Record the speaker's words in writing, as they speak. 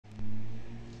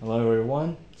Hello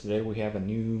everyone, today we have a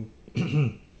new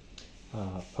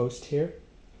post here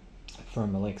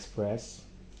from AliExpress.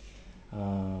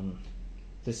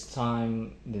 This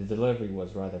time the delivery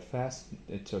was rather fast.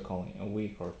 It took only a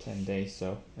week or 10 days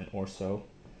or so.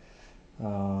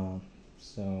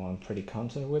 So I'm pretty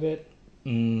content with it.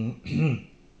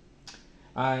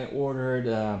 I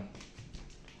ordered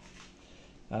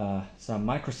some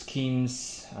micro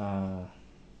schemes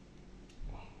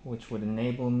which would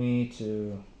enable me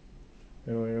to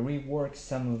rework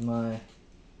some of my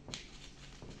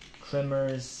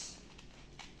trimmers,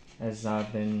 as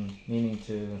I've been meaning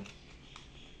to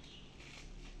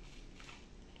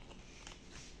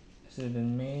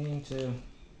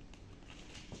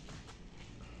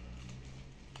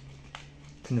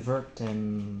convert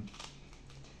them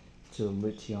to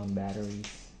lithium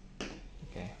batteries.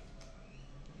 Okay,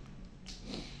 let's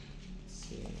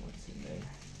see what's in there.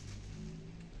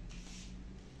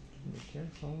 Be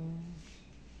careful.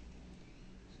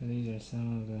 So these are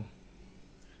some of the,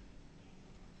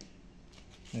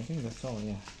 I think that's all,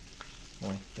 yeah.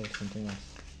 Wait, there's something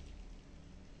else.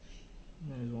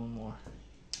 There's one more.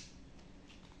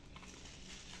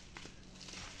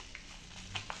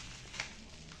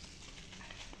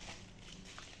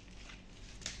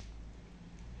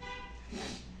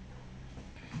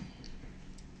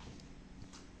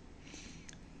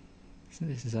 So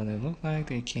this is how they look like.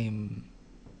 They came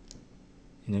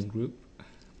in a group.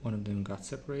 One of them got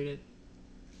separated.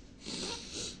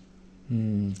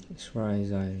 As far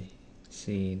as I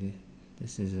see,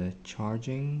 this is a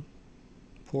charging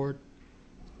port.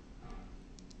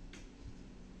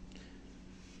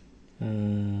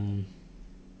 Yep,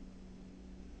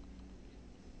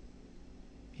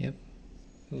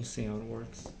 we'll see how it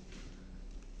works.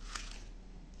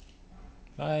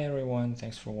 Bye everyone,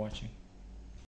 thanks for watching.